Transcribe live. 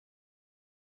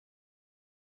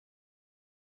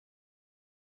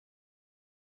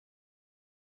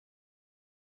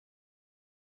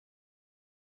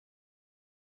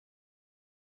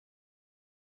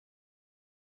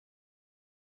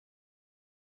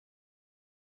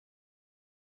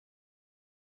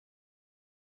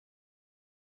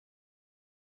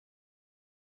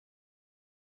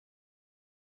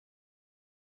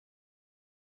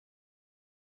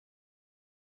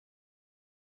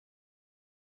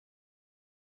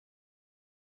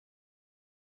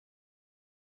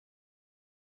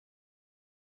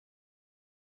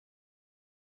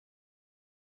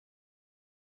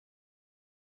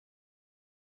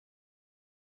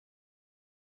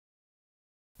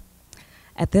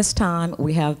At this time,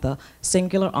 we have the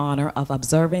singular honor of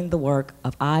observing the work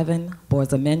of Ivan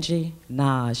Borzamenji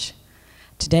Nagy.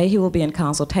 Today, he will be in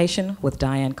consultation with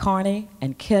Diane Carney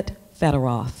and Kit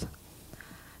Fedoroff.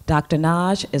 Dr.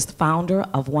 Nagy is the founder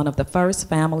of one of the first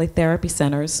family therapy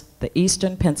centers, the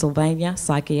Eastern Pennsylvania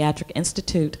Psychiatric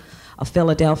Institute of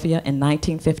Philadelphia in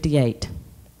 1958.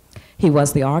 He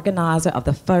was the organizer of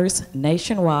the first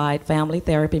nationwide family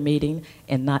therapy meeting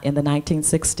in the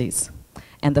 1960s,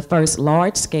 and the first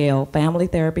large-scale family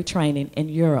therapy training in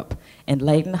Europe in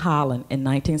Leyden, Holland in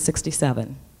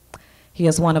 1967. He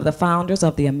is one of the founders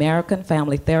of the American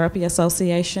Family Therapy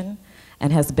Association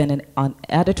and has been an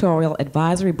editorial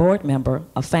advisory board member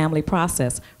of Family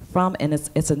Process from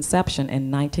its inception in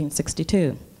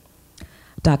 1962.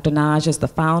 Dr. Nagy is the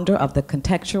founder of the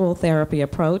Contextual Therapy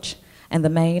approach and the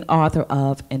main author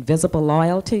of Invisible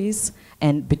Loyalties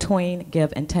and Between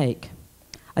Give and Take.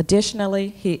 Additionally,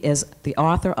 he is the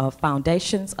author of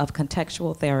Foundations of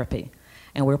Contextual Therapy,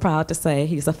 and we're proud to say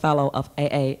he's a fellow of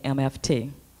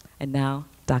AAMFT. And now,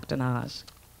 Dr. Nagy.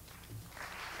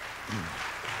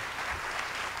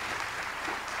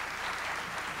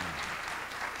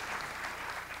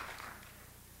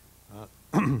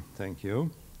 Thank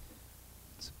you.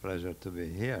 It's a pleasure to be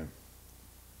here.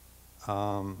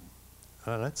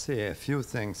 Let's see a few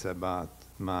things about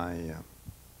my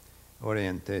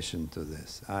orientation to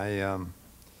this. I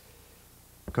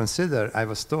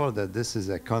was told that this is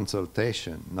a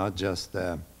consultation, not just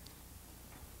a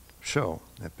show,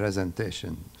 a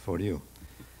presentation for you.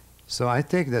 So I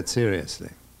take that seriously.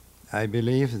 I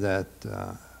believe that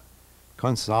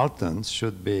consultants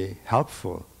should be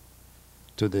helpful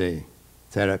to the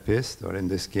therapist, or in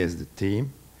this case the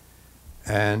team,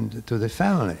 and to the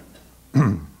family.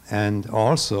 And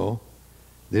also,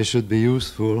 they should be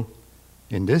useful,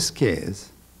 in this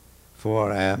case,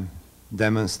 for a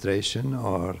demonstration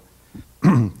or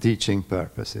teaching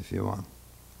purpose, if you want.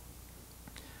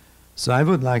 So I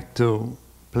would like to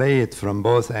play it from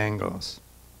both angles.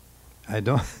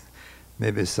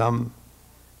 Maybe some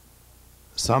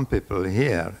people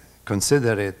here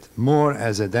consider it more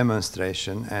as a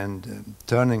demonstration and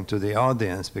turning to the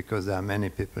audience, because there are many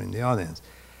people in the audience.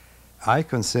 I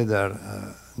consider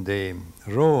the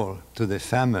role to the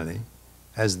family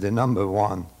as the number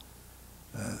one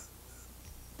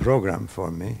program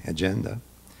for me, agenda.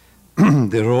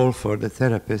 The role for the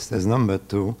therapist as number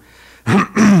two.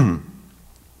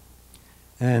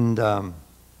 And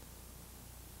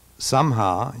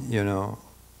somehow,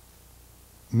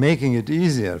 making it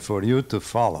easier for you to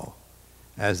follow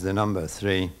as the number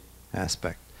three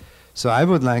aspect. So I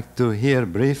would like to hear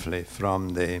briefly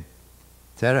from the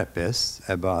therapists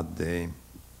about the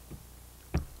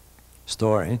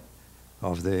story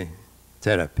of the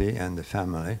therapy and the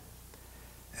family.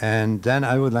 And then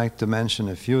I would like to mention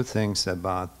a few things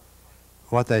about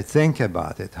what I think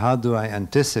about it. How do I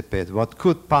anticipate what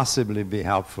could possibly be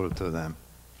helpful to them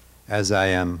as I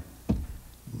am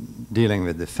dealing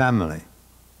with the family.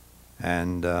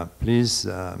 And please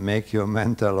make your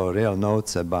mental or real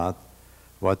notes about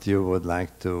what you would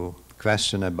like to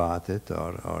question about it,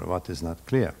 or what is not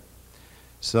clear.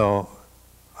 So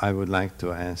I would like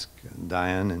to ask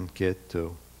Diane and Kit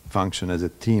to function as a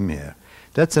team here.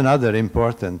 That's another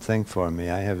important thing for me.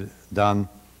 I have done an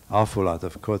awful lot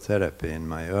of co-therapy in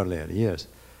my earlier years,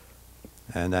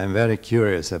 and I'm very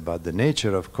curious about the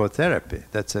nature of co-therapy.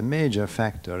 That's a major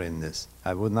factor in this.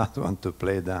 I would not want to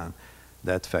play down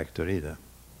that factor either.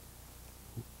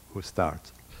 Who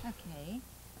starts? Okay.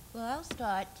 Well, I'll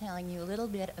start telling you a little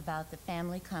bit about the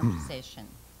family composition.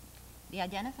 The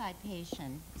identified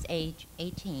patient's age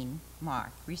 18,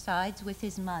 Mark, resides with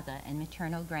his mother and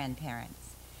maternal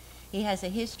grandparents. He has a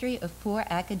history of poor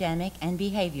academic and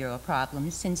behavioral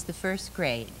problems since the first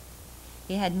grade.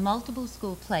 He had multiple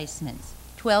school placements,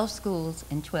 12 schools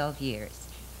in 12 years.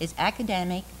 His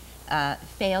academic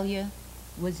failure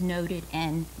was noted,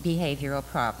 and behavioral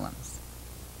problems.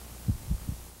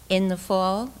 In the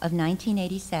fall of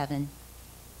 1987,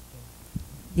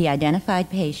 the identified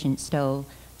patient stole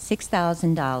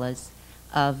 $6,000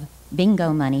 of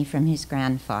bingo money from his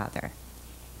grandfather,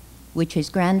 which his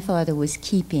grandfather was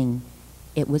keeping.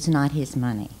 It was not his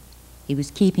money. He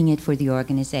was keeping it for the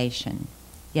organization.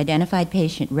 The identified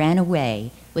patient ran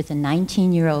away with a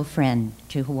 19-year-old friend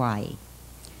to Hawaii.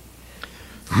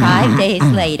 5 days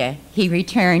later, he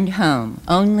returned home,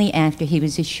 only after he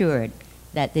was assured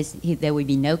that there would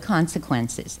be no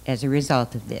consequences as a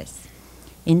result of this.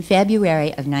 In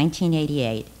February of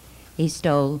 1988, he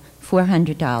stole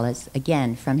 $400,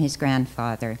 again from his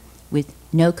grandfather, with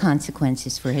no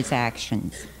consequences for his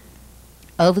actions.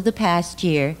 Over the past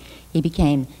year, he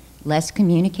became less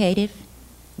communicative,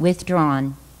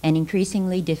 withdrawn, and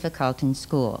increasingly difficult in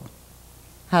school.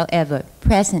 However,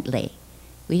 presently,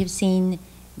 we have seen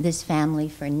this family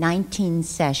for 19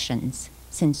 sessions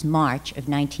since March of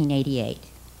 1988.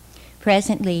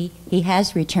 Presently, he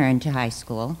has returned to high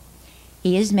school.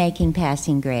 He is making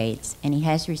passing grades, and he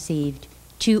has received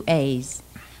 2 A's,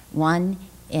 one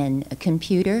in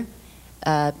computer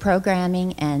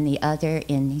programming and the other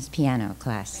in his piano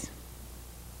class.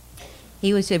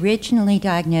 He was originally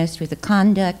diagnosed with a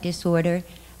conduct disorder,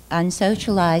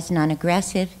 unsocialized,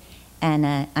 non-aggressive, and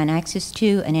an Axis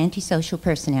II, an antisocial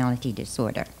personality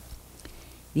disorder.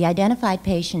 The identified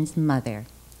patient's mother,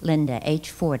 Linda, age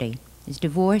 40, is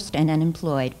divorced and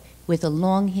unemployed with a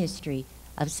long history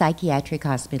of psychiatric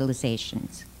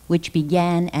hospitalizations, which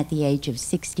began at the age of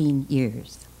 16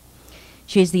 years.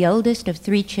 She is the oldest of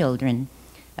 3 children,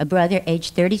 a brother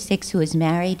age 36 who is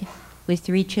married with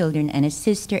 3 children, and a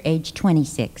sister age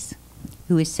 26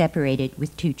 who is separated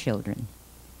with 2 children.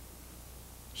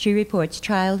 She reports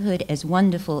childhood as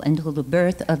wonderful until the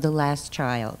birth of the last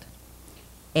child,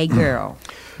 a girl,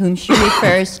 whom she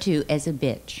refers to as a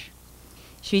bitch.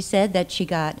 She said that she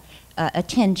got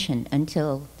attention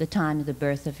until the time of the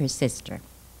birth of her sister.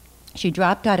 She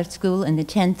dropped out of school in the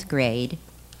 10th grade,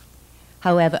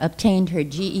 however, obtained her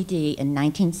GED in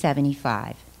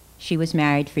 1975. She was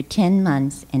married for 10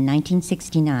 months in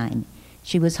 1969.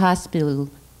 She was hospitalized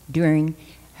during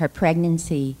her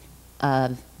pregnancy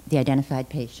of the identified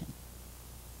patient.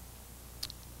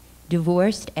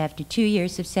 Divorced after 2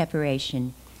 years of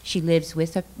separation, she lives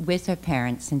with her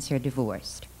parents since her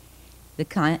divorce. The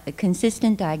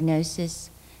consistent diagnosis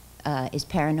is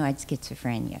paranoid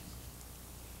schizophrenia.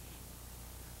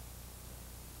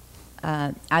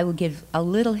 I will give a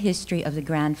little history of the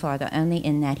grandfather, only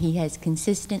in that he has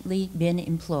consistently been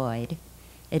employed.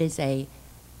 It is a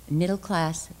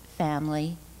middle-class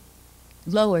family,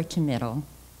 lower to middle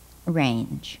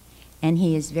range, and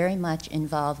he is very much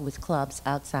involved with clubs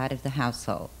outside of the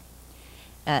household.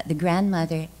 The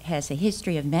grandmother has a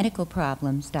history of medical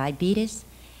problems, diabetes,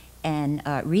 and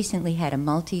recently had a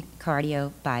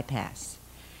multi-cardio bypass.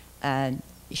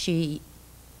 She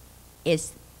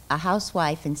is a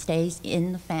housewife and stays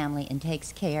in the family and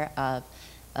takes care of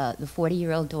the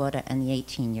 40-year-old daughter and the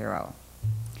 18-year-old.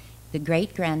 The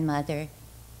great-grandmother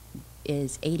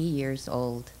is 80 years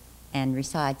old and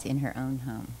resides in her own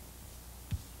home.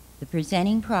 The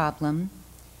presenting problem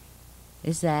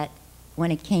is that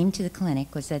when it came to the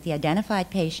clinic was that the identified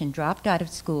patient dropped out of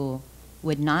school,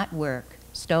 would not work,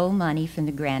 stole money from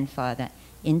the grandfather,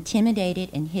 intimidated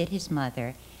and hit his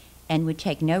mother, and would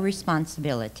take no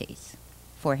responsibilities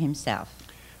for himself.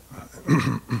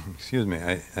 Excuse me,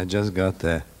 I just got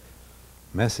a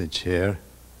message here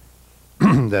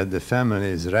that the family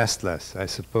is restless. I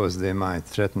suppose they might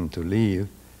threaten to leave,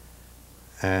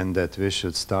 and that we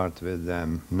should start with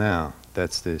them now.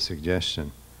 That's the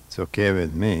suggestion. It's okay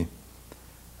with me.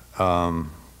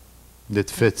 It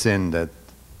fits in that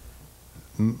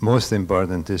most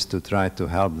important is to try to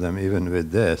help them even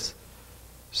with this.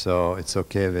 So it's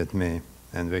okay with me,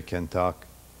 and we can talk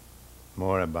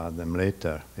more about them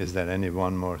later. Is there any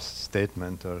one more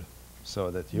statement or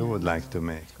so that you would like to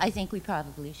make? I think we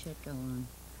probably should go on.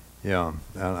 Yeah,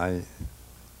 well,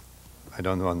 I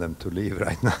don't want them to leave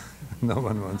right now. No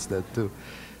one wants that too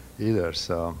either.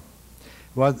 So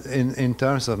what in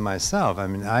terms of myself, I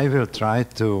mean, I will try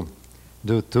to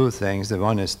do 2 things. The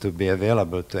one is to be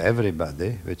available to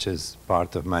everybody, which is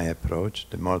part of my approach,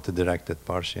 the multi-directed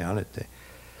partiality.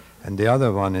 And the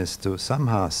other one is to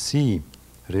somehow see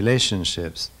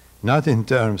relationships, not in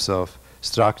terms of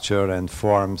structure and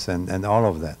forms and all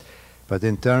of that, but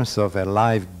in terms of a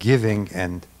life giving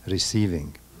and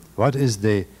receiving. What is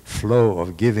the flow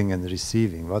of giving and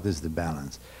receiving? What is the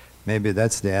balance? Maybe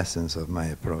that's the essence of my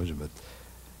approach, but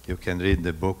you can read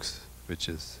the books, which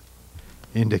is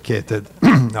indicated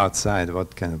outside,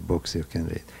 what kind of books you can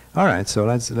read. All right, so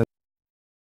let's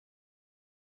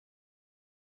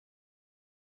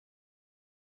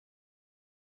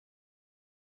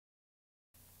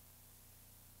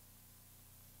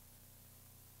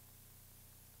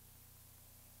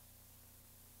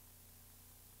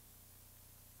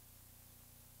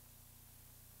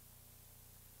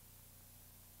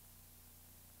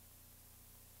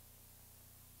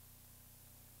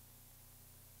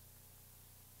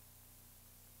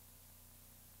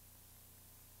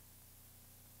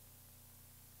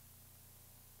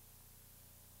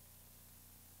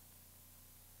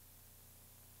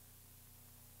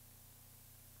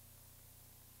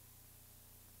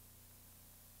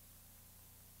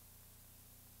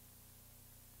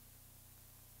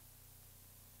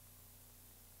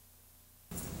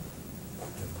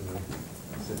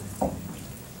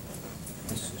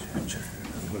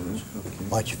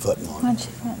Watch your foot, Mark. Watch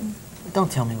your foot.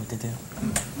 Don't tell me what to do.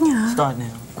 Yeah. Start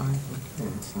now. All right.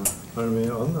 Are we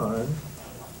on or?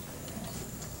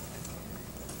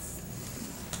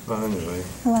 Well, anyway.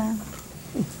 Wow.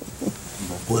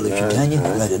 Willie, continue.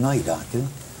 Let it know you, Doctor.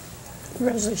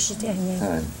 Rosa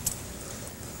Chitania.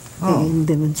 Hi.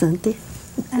 Demonstrante.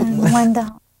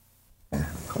 Wanda.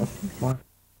 Mark.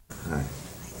 Hi.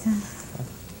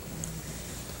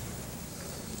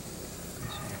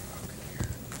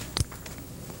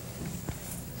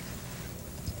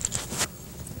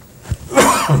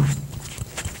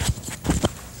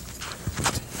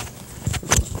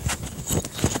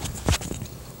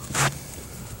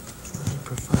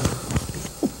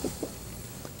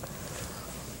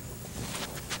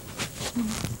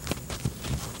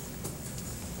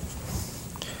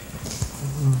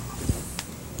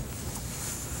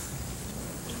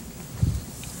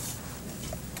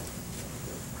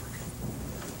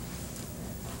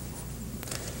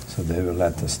 So they will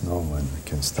let us know when we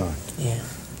can start. Yeah.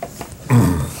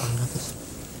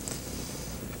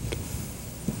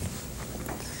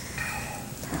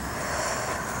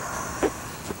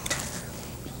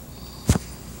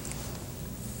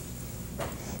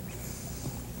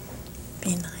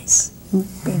 Be nice.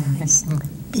 Be nice.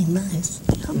 Be nice.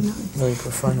 How nice. Really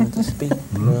prefer not to speak.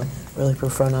 Really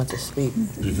prefer not to speak.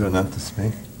 Prefer not to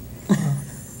speak?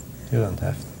 You don't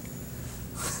have to.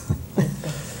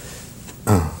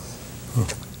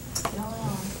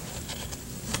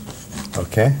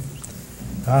 Okay.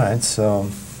 All right. So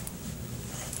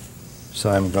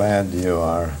I'm glad you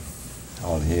are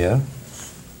all here,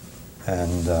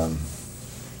 and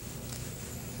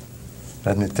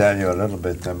let me tell you a little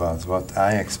bit about what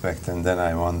I expect, and then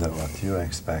I wonder what you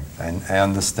expect. I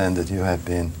understand that you have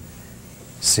been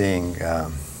seeing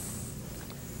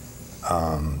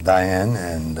Diane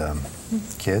and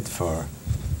Kit for a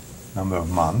number of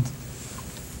months,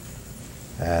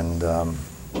 and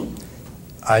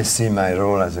I see my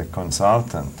role as a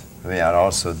consultant. We are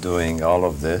also doing all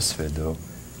of this. We do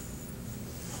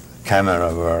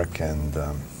camera work and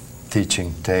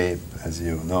teaching tape, as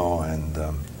you know, and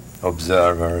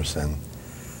observers and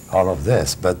all of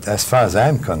this. But as far as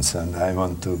I'm concerned, I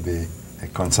want to be a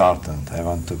consultant. I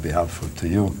want to be helpful to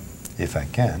you, if I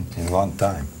can, in one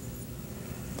time,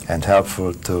 and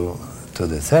helpful to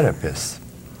the therapist.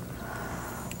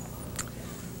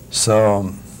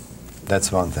 So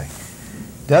that's one thing.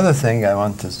 The other thing I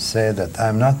want to say that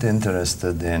I'm not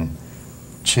interested in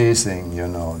chasing, you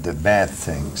know, the bad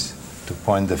things, to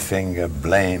point the finger,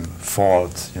 blame,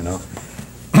 fault, you know.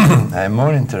 I'm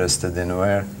more interested in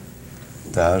where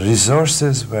the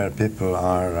resources where people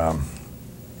are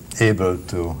able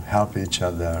to help each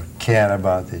other, care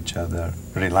about each other,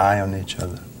 rely on each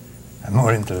other. I'm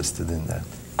more interested in that.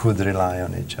 Could rely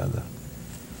on each other.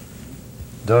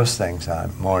 Those things are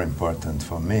more important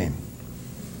for me.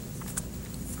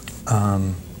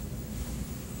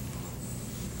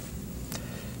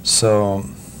 So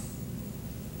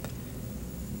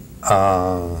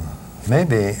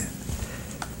maybe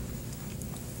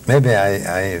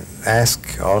I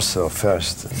ask also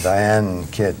first, Diane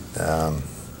and Kit,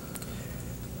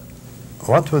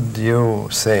 what would you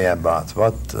say about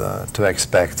what to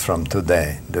expect from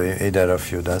today? Do you, either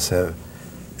of you does have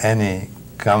any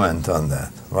comment on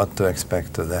that? What to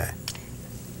expect today?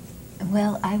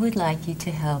 Well, I would like you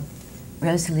to help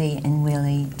Rosalie and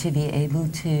Willie to be able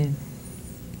to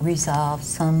resolve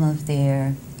some of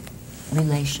their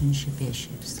relationship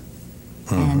issues,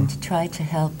 and to try to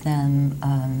help them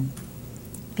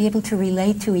be able to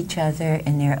relate to each other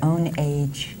in their own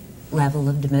age level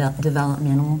of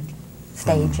developmental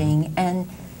staging, and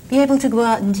be able to go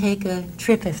out and take a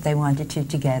trip if they wanted to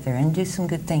together and do some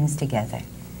good things together.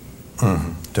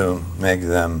 To make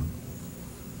them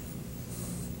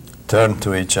turn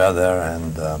to each other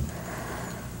and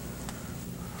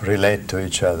relate to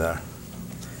each other.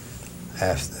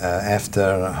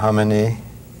 After how many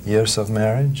years of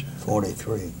marriage?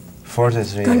 43.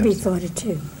 43 Going to be years.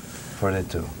 42.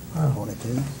 42. Oh.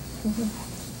 42.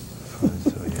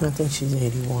 42 years. I think she's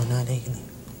 81, not 80.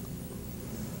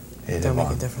 That make a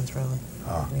 81. difference, really.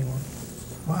 Oh. 81.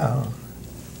 Wow.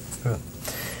 Good.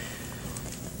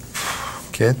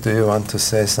 Kate, do you want to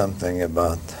say something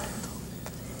about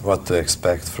what to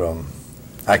expect from...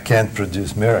 I can't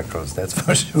produce miracles, that's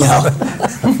for sure. No.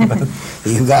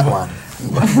 You got one.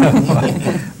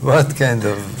 What kind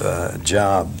of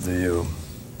job do you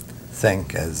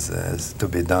think is to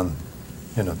be done,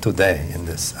 you know, today in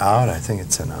this hour? I think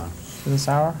it's an hour. This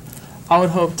hour? I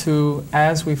would hope to,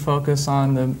 as we focus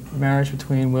on the marriage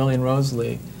between Willie and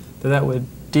Rosalie, that would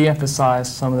de-emphasize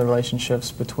some of the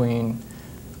relationships between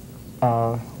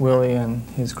Willie and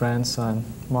his grandson,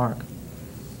 Mark.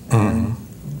 And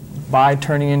by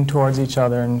turning in towards each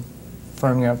other and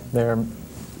firming up their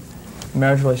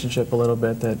marriage relationship a little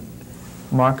bit, that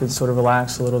Mark could sort of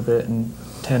relax a little bit and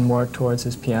tend more towards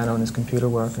his piano and his computer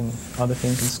work and other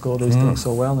things in school that he's doing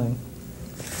so well in.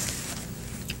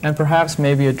 And perhaps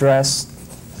maybe address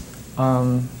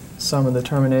some of the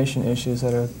termination issues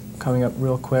that are coming up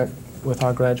real quick with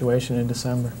our graduation in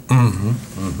December.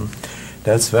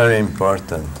 That's very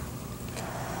important.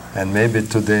 And maybe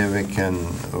today we can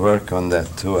work on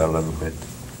that too a little bit,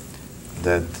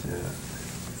 that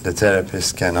the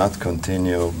therapist cannot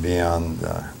continue beyond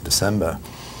December.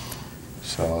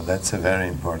 So that's a very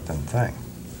important thing.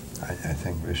 I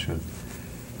think we should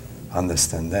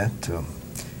understand that too.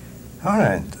 All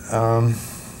right.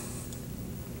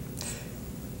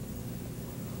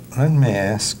 Let me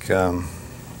ask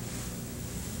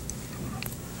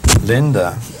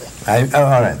Linda.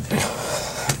 All right.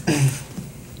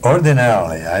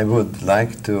 Ordinarily, I would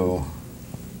like to,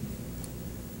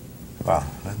 well,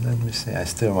 let me see, I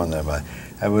still wonder about it.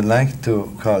 I would like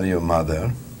to call you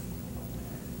mother,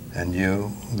 and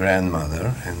you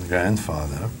grandmother and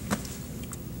grandfather,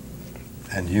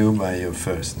 and you by your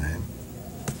first name,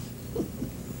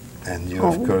 and you,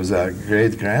 of course, are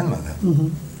great-grandmother.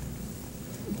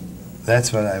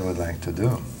 That's what I would like to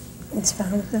do. It's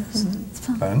fine with us. It's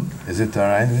fine. Fun? Is it all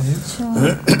right with you?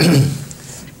 Sure.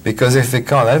 Because if we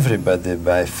call everybody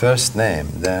by first name,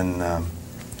 then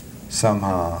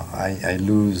somehow I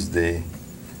lose the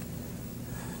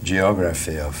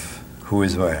geography of who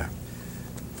is where.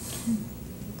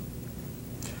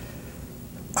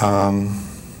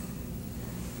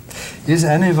 Is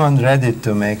anyone ready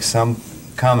to make some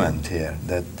comment here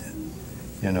that,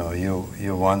 you know,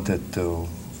 you wanted to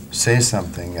say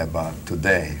something about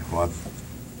today, what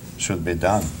should be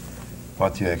done,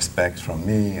 what you expect from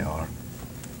me or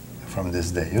from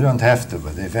this day? You don't have to,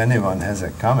 but if anyone has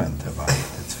a comment about it,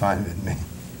 it's fine with me.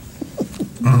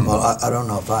 Well, I don't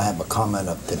know if I have a comment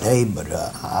of today, but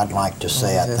I'd like to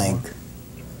say I think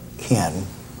Ken,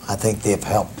 I think they've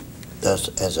helped us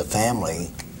as a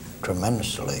family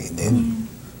tremendously. They've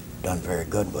done very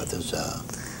good with us.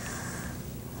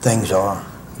 Things are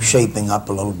shaping up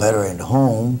a little better at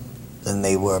home than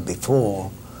they were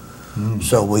before,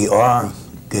 so we are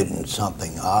getting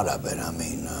something out of it. I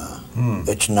mean,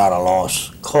 it's not a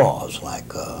lost cause,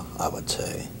 like I would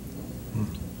say.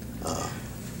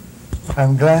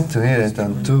 I'm glad to hear it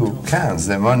on two counts.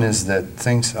 The one is that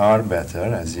things are better,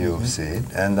 as you see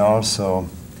it, and also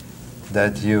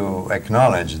that you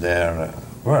acknowledge their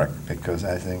work, because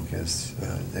I think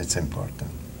it's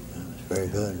important. It's very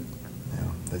good. You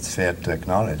know, it's fair to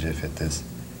acknowledge if it is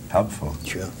helpful.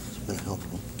 Sure, it's been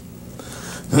helpful.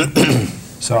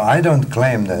 So I don't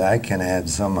claim that I can add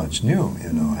so much new,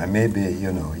 you know. I may be,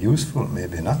 you know, useful,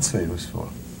 maybe not so useful,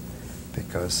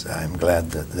 because I'm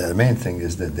glad that the main thing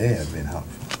is that they have been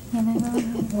helpful.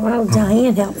 Well,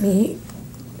 Diane helped me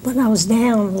when I was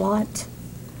down a lot,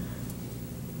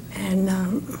 and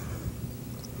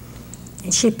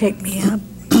she picked me up.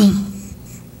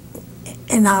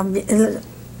 And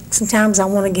sometimes I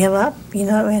want to give up, you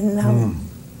know, and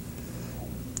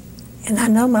I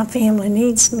know my family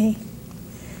needs me.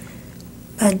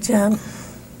 But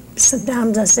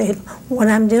sometimes I say, what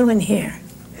I'm doing here,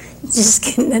 just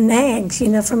getting the nags, you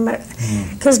know, from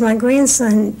because my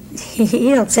grandson,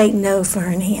 he don't take no for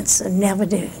an answer, never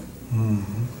do.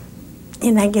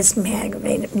 And that gets me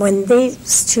aggravated when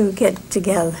these two get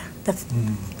together, the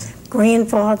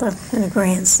grandfather and the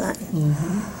grandson.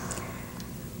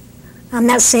 I'm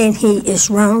not saying he is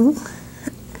wrong,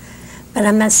 but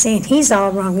I'm not saying he's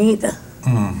all wrong either.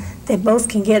 They both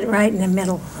can get right in the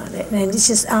middle of it, and it's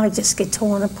just, I just get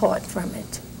torn apart from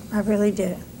it. I really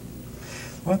do.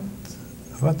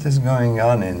 What is going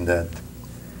on in that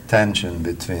tension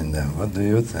between them? What do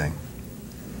you think?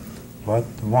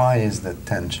 Why is that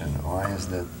tension? Why is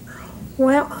that?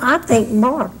 Well, I think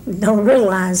Mark don't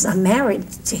realize I'm married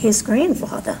to his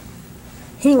grandfather.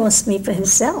 He wants me for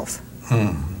himself.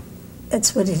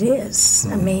 That's what it is.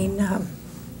 I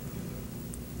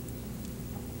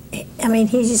mean,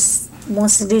 he just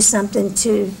wants to do something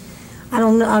to. I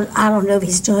don't know if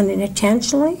he's doing it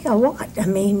intentionally or what. I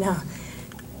mean,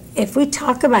 if we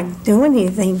talk about doing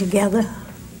anything together,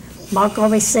 Mark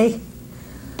always say,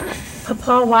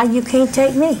 "Papa, why you can't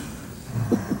take me?"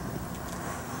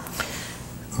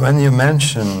 When you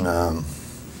mention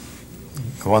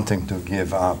wanting to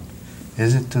give up,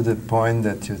 is it to the point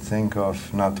that you think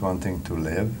of not wanting to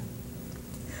live?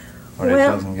 Or it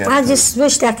doesn't get I to just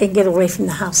wished I could get away from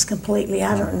the house completely.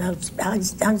 I don't know. I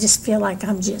just feel like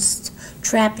I'm just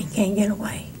trapped and can't get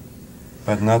away.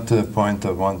 But not to the point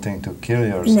of wanting to kill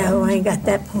yourself. No, I ain't got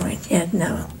that point yet,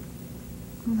 no.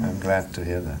 I'm glad to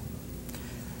hear that.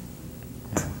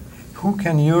 Yeah. Who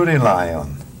can you rely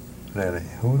on, really?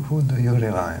 Who do you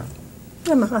rely on?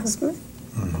 I'm a husband.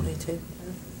 Mm-hmm. Are they taping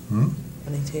now? Hmm?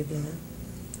 Are they taping now?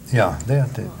 Yeah, they are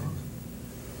taping.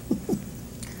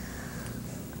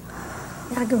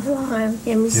 I can rely on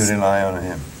him. You rely on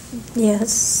him.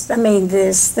 Yes, I mean,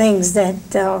 there's things that,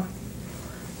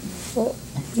 well,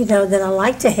 you know, that I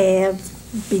like to have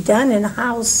be done in the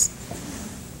house.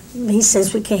 He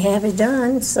says we can't have it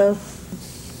done, so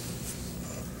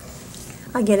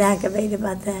I get aggravated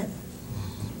about that.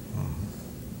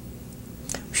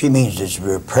 She means there's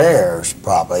repairs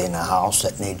probably in the house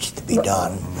that needs to be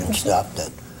done and stuff that,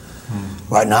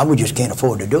 right now, we just can't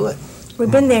afford to do it.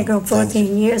 We've been there going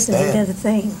 14 years and ain't bad. done a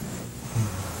thing.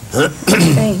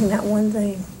 Not one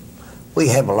thing. We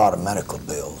have a lot of medical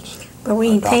bills. But we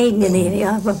ain't paid any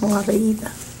of them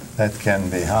either. That can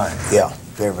be high. Yeah,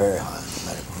 they're very high.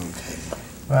 Medical.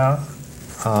 Well,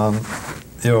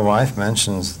 your wife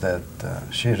mentions that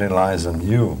she relies on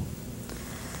you.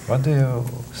 What do you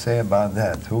say about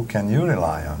that? Who can you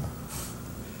rely on?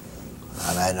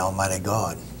 And I know Almighty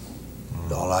God.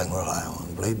 That's all I can rely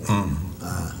on, believe me.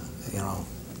 You know,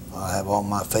 I have all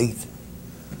my faith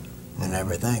and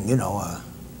everything, you know.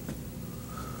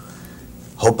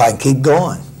 Hope I can keep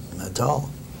going, that's all.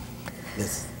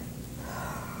 It's,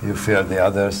 You feel the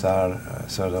others are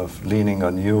sort of leaning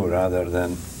on you rather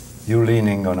than you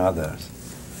leaning on others.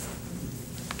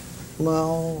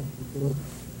 well,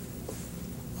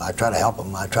 I try to help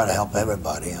them. I try to help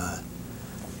everybody.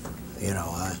 You know,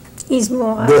 I He's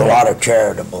more. do a lot of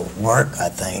charitable work, I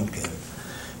think.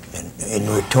 And in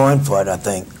return for it, I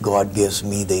think God gives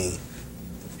me the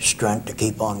strength to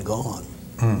keep on going.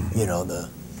 You know, to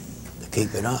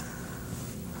keep it up.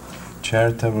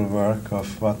 Charitable work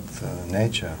of what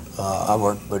nature? I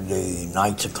work with the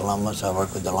Knights of Columbus. I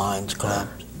work with the Lions Club.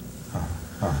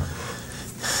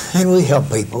 And we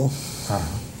help people.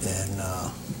 And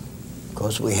of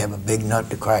course, we have a big nut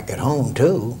to crack at home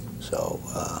too. So,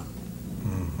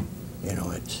 you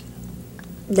know, it's.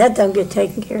 That don't get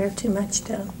taken care of too much,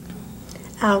 though.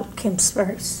 Out comes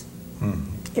first.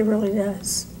 It really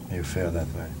does. You feel that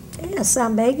way? Yes,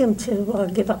 I beg him to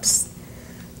give up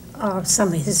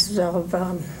some of his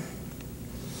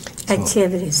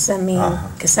activities. I mean,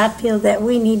 because I feel that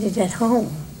we need it at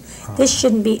home. This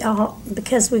shouldn't be all,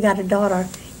 because we got a daughter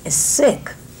is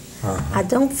sick. I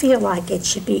don't feel like it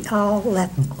should be all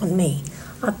left on me.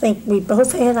 I think we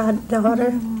both had our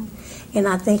daughter, and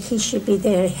I think he should be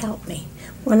there to help me.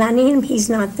 When I need him, he's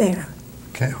not there.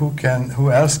 Who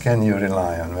else can you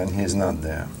rely on when he's not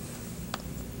there?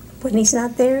 When he's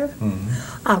not there,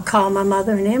 I'll call my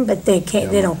mother and them, but they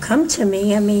can't. They don't come to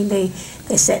me. I mean, they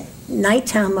said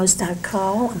nighttime most I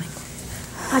call. I mean,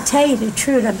 I tell you the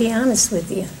truth. I'll be honest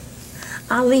with you.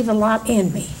 I leave a lot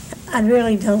in me. I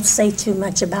really don't say too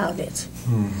much about it.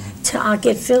 Till I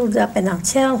get filled up, and I'll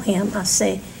tell him. I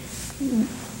say,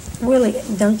 Willie,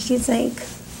 don't you think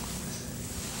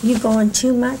you going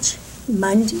too much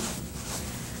Monday?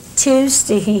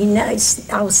 Tuesday, he knows,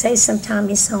 I will say sometime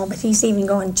he's home, but he's even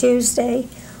going Tuesday,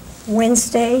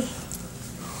 Wednesday,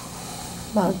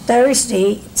 well,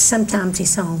 Thursday, sometimes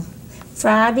he's home.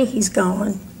 Friday, he's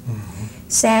gone.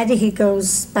 Saturday, he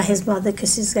goes by his mother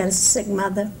because he's got a sick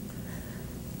mother.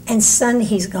 And Sunday,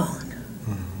 he's gone.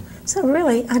 So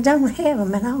really, I don't have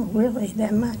him at all, really,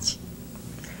 that much.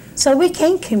 So we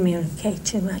can't communicate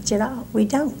too much at all. We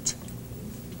don't.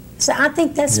 So I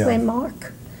think that's where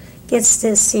Mark gets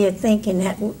this here thinking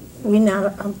that we're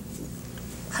not a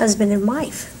husband and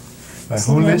wife. But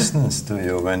who listens to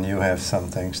you when you have some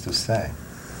things to say?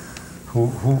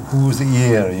 Whose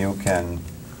ear you can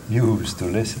use to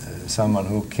listen? Someone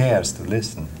who cares to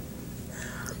listen.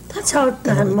 That's all.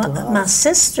 My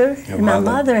sister, and my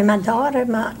mother, and my daughter.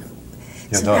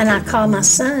 And I call my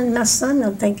son. My son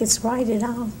don't think it's right at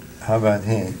all. How about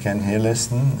he? Can he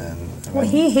listen? Well,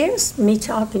 he hears me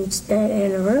talking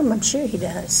in a room. I'm sure he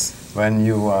does. When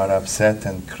you are upset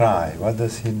and cry, what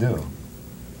does he do?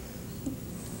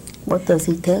 What does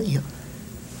he tell you?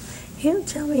 He don't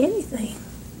tell me anything.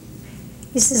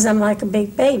 He says I'm like a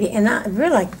big baby, and I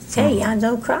really like to tell you, I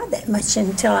don't cry that much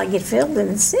until I get filled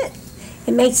and sit.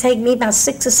 It may take me about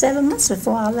 6 or 7 months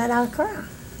before I let out cry.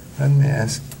 Let me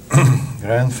ask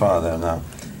grandfather now.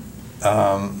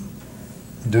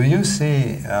 Do you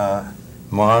see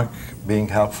Mark being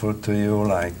helpful to you,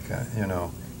 like, you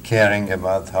know, caring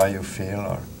about how you feel,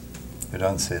 or you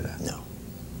don't see that? No.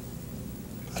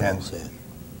 I don't see it.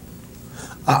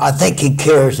 I think he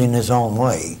cares in his own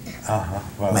way.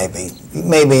 Well,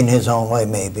 maybe in his own way,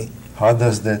 maybe. How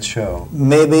does that show?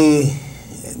 Maybe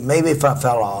if I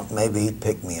fell out, maybe he'd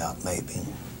pick me up, maybe.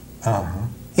 Uh-huh.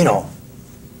 You know.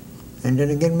 And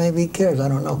then again, maybe he cares. I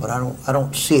don't know, but I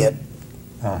don't see it.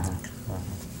 Uh-huh.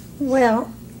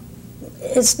 Well,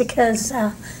 it's because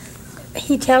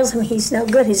he tells him he's no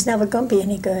good. He's never going to be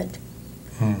any good.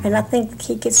 Mm-hmm. And I think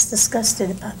he gets disgusted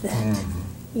about that,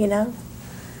 Mm-hmm. you know?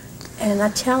 And I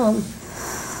tell him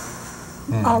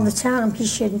all the time he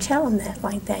shouldn't tell him that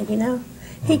like that, you know?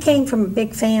 He came from a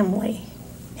big family,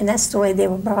 and that's the way they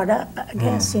were brought up, I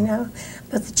guess, you know?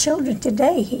 But the children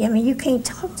today, I mean, you can't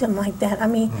talk to them like that. I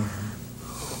mean,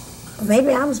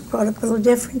 maybe I was brought up a little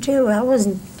different, too. I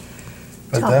wasn't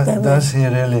But taught that way. does he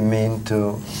really mean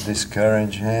to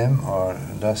discourage him, or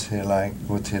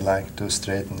would he like to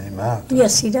straighten him out?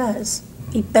 Yes, he does.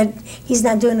 But he's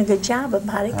not doing a good job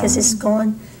about it because it's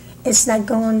not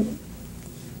going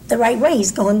the right way.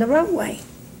 He's going the wrong way.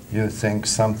 You think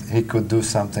he could do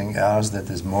something else that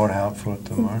is more helpful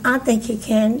to Mark? I think he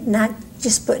can, not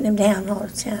just putting him down all the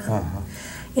time. Uh-huh.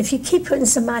 If you keep putting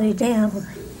somebody down,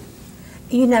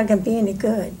 you're not going to be any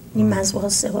good. You might as well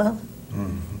say, well,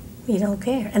 you don't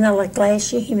care. And like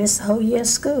last year, he missed the whole year of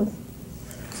school.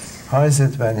 How is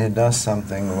it when he does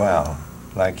something well?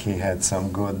 Like he had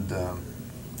some good,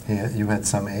 you had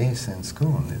some A's in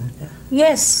school, didn't you?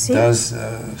 Yes. Does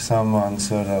someone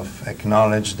sort of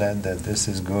acknowledge that this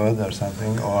is good or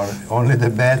something, or only the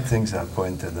bad things are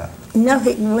pointed out? No,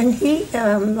 when he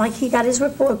got his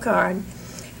report card,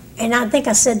 and I think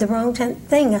I said the wrong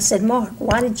thing. I said, Mark,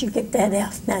 why did you get that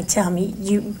F? Now tell me,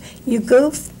 you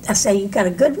goofed. I said, you got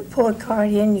a good report card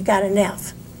and you got an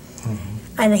F.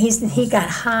 And he got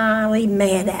highly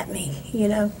mad at me, you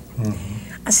know.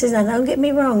 I said, now don't get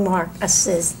me wrong, Mark. I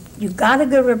says, you got a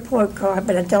good report card,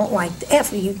 but I don't like the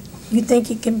F. You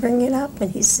think you can bring it up? And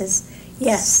he says,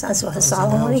 yes. I said, that's all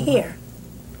I want to hear.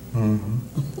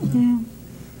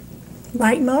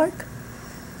 Right, Mark?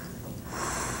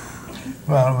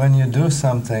 Well, when you do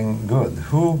something good,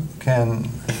 who can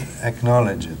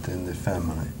acknowledge it in the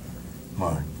family,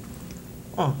 Mark?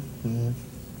 Oh,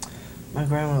 my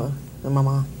grandmother and my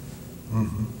mom.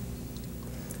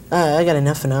 I got an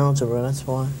F in algebra, that's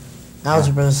why.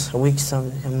 Algebra's a weak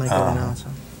subject. I'm not good in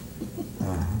algebra.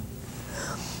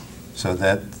 So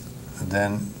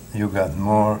then you got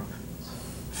more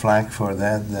flack for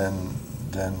that than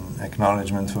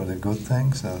acknowledgement for the good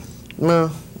things, or?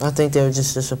 No, I think they were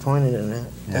just disappointed in that.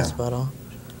 That's Yeah. about all.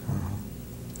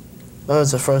 That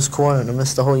was the first quarter, and I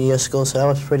missed the whole year of school, so that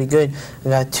was pretty good. I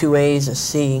got 2 A's, a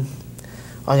C.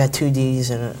 I got 2 D's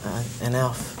and an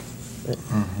F.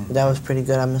 That was pretty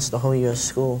good. I missed the whole year of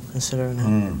school, considering that.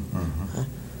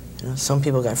 You know, some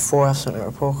people got 4 F's on their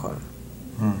report card.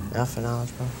 F in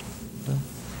algebra.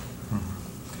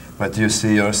 But you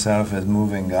see yourself as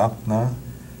moving up now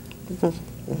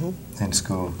in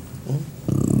school?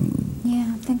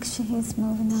 Yeah, I think she is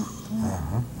moving up.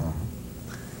 Yeah.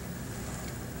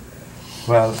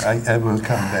 Well, I will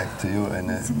come back to you in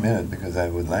a minute because I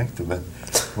would like to, but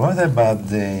what about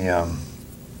the,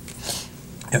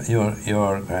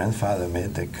 your grandfather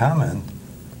made the comment,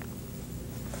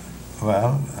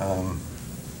 well,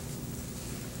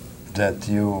 that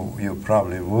you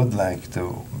probably would like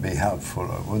to be helpful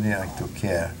or would like to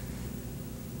care.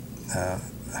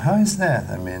 How is that?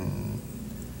 I mean,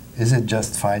 is it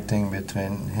just fighting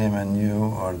between him and you,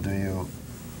 or do you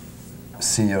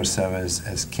see yourself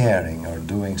as caring or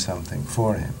doing something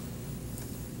for him?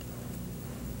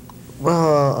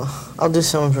 Well, I'll do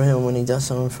something for him when he does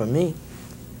something for me.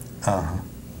 Uh-huh.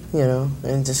 You know,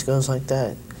 and it just goes like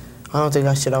that. I don't think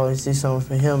I should always do something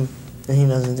for him and he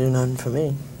doesn't do nothing for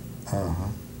me. Uh-huh.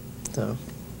 So,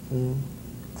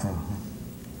 Uh-huh.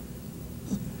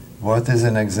 What is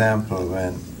an example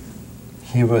when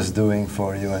he was doing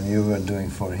for you and you were doing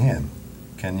for him?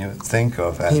 Can you think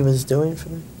of it? he was doing for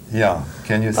me? Yeah.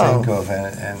 Can you think of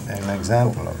an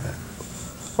example of that?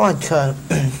 Well, I could.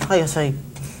 I guess I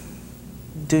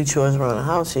do chores around the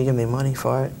house. He give me money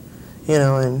for it, you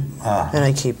know, and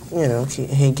I keep, you know,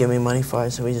 he give me money for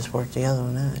it, so we just work together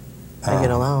on that. I get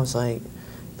allowance, like,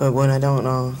 but when I don't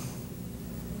know,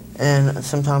 and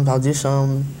sometimes I'll do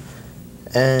something,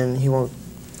 and he won't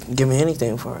give me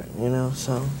anything for it, you know,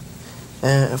 so,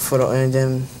 and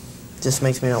then just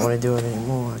makes me not want to do it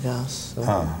anymore, I guess. So.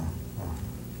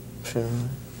 Sure.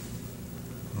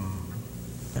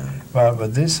 Well,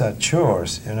 but these are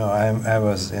chores, you know. I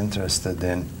was interested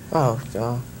in. Oh,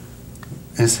 God.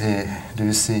 Do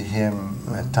you see him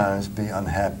at times be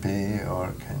unhappy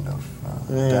or kind of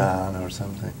down or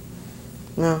something?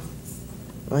 No.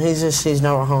 Well, he's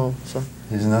never home, so.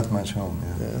 He's not much home,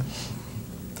 yeah.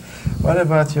 What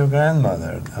about your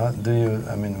grandmother? How do you,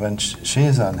 I mean, when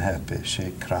she's unhappy,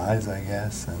 she cries, I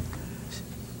guess, and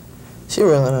She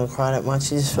really don't cry that much.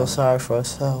 She just feels sorry for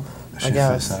herself. she I guess.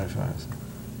 feels sorry for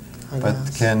herself. I But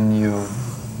guess.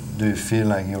 do you feel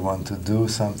like you want to do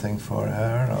something for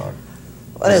her, or?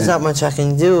 Well, there's not much I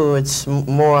can do. It's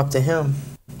more up to him,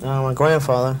 my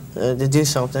grandfather, to do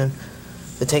something,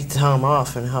 to take the time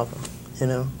off and help her. You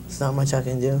know, it's not much I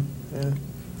can do. You know?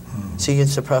 She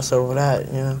gets depressed over that.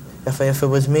 You know, if it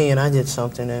was me and I did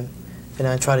something and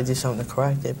I try to do something to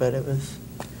correct it, but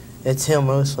it's him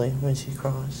mostly when she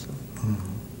cries.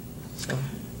 So.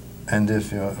 And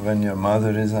when your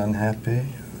mother is unhappy,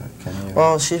 can you?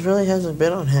 Well, she really hasn't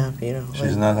been unhappy. You know.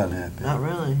 She's not unhappy. Not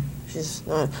really. She's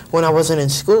not. When I wasn't in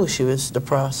school, she was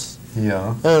depressed.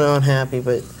 Yeah. And unhappy,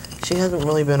 but she hasn't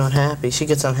really been unhappy. She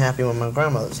gets unhappy when my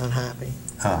grandmother's unhappy.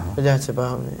 But that's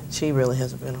about it. She really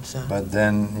hasn't been upset. But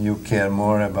then you care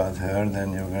more about her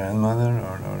than your grandmother,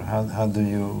 or how do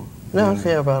you? No, I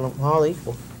care about them all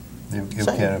equal. You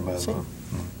Same, care about same. both.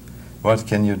 What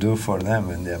can you do for them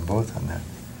when they're both unhappy?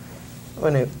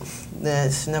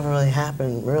 It's never really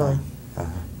happened, really. Uh-huh.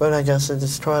 But I guess I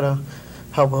just try to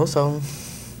help both of them.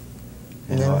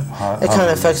 You know, It kind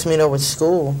of affects me, though, with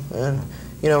school and,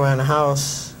 you know, around the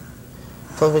house.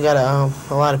 Plus, we got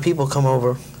a lot of people come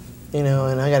over, you know,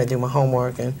 and I got to do my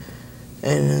homework. And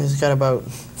there's got about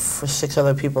 6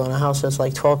 other people in the house. There's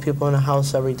like 12 people in the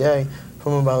house every day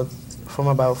from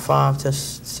about 5 to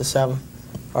 7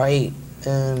 or 8.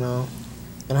 And I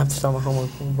have to start my homework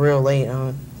real late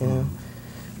on, you know.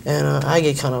 And I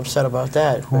get kind of upset about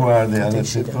that. Who are the I other think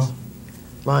she people? does.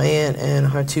 My aunt and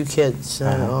her 2 kids,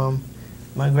 and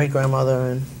my great-grandmother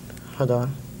and her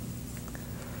daughter.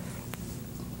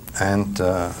 And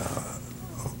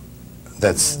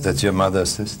that's your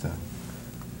mother's sister?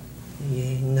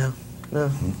 Yeah, no.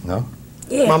 No?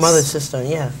 Yes. My mother's sister,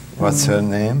 yeah. What's her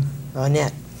name?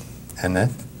 Annette.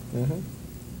 Annette?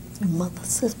 Your mother's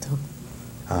sister.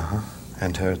 Uh-huh.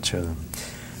 And her children.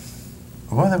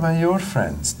 What about your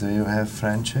friends? Do you have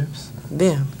friendships?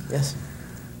 Yeah, yes.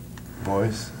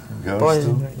 Boys, girls Boys,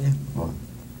 too? yeah. What?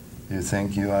 You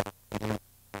think you are?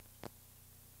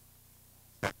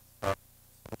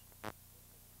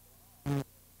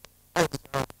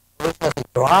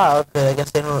 Go out, but I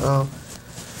guess they don't.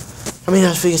 I mean,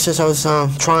 I figured since I was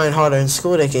trying harder in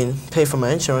school, they can pay for my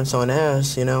insurance on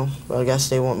theirs, you know. But I guess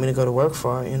they want me to go to work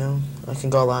for it, you know. I can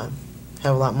go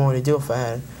have a lot more to do if I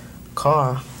had a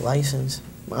car, license.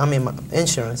 I mean, my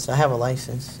insurance. I have a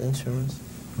license, insurance.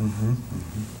 I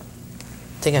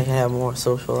think I can have more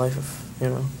social life if, you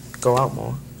know, go out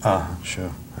more.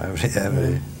 Sure.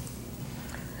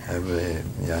 Every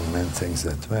young man thinks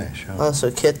that way, sure. Also,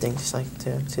 a kid thinks like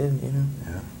that too, you know,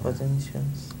 Yeah. with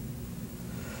insurance.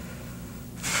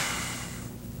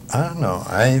 I don't know.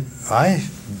 I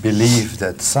believe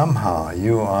that somehow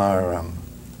you are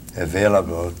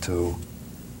available to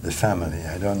the family.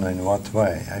 I don't know in what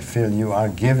way. I feel you are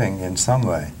giving in some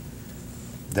way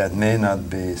that may not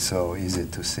be so easy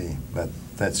to see, but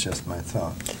that's just my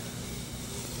thought.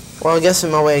 Well, I guess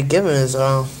in my way of giving is,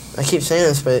 I keep saying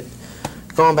this, but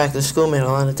going back to school made a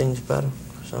lot of things better.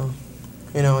 So,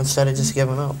 you know, instead of just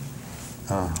giving up.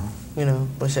 You know,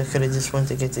 wish I could have just went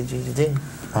to get the GED.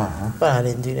 But I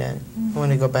didn't do that. I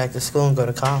wanted to go back to school and go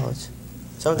to college.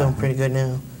 So I'm doing pretty good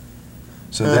now.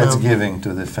 So that's giving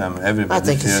to the family. Everybody I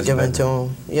think feels it's giving better. to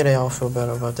them. Yeah, they all feel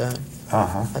better about that.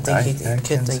 I think the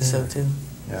kid thinks so too.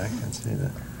 Yeah, I can see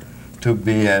that. To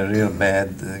be a real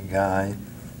bad guy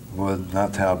would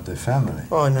not help the family.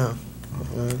 Oh, no.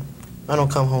 I don't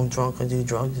come home drunk or do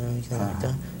drugs or anything like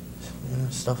that. You know,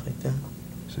 stuff like that.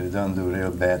 So you don't do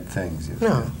real bad things, you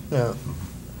No, feel? no.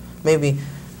 Maybe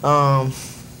the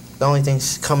only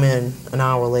thing's come in an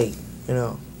hour late, you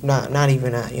know. Not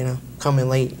even that, you know. Come in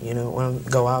late, you know, when I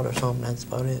go out or something, that's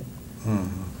about it.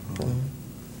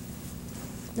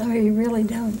 No, you really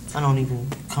don't. I don't even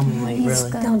come in late, He's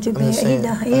really. good. Don't you I'm be, just saying,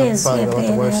 he is, probably yeah, about the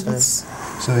bad worst habits.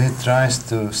 So he tries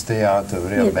to stay out of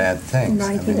real Yeah, bad things.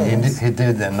 right, I he mean, does. he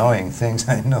did annoying things,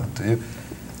 I know, to you.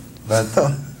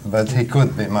 But he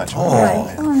could be much more.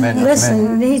 Right.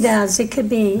 Listen, Many. he does. It could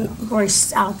be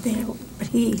worse out there, but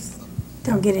he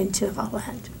don't get into all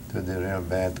that. To the real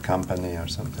bad company or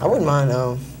something. I wouldn't mind.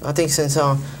 I think since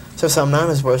I'm not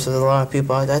as worse as a lot of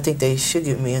people, I think they should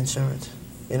give me insurance.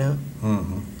 You know.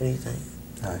 What do you think?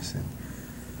 I see.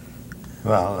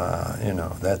 Well, you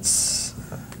know, that's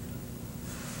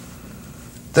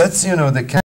you know the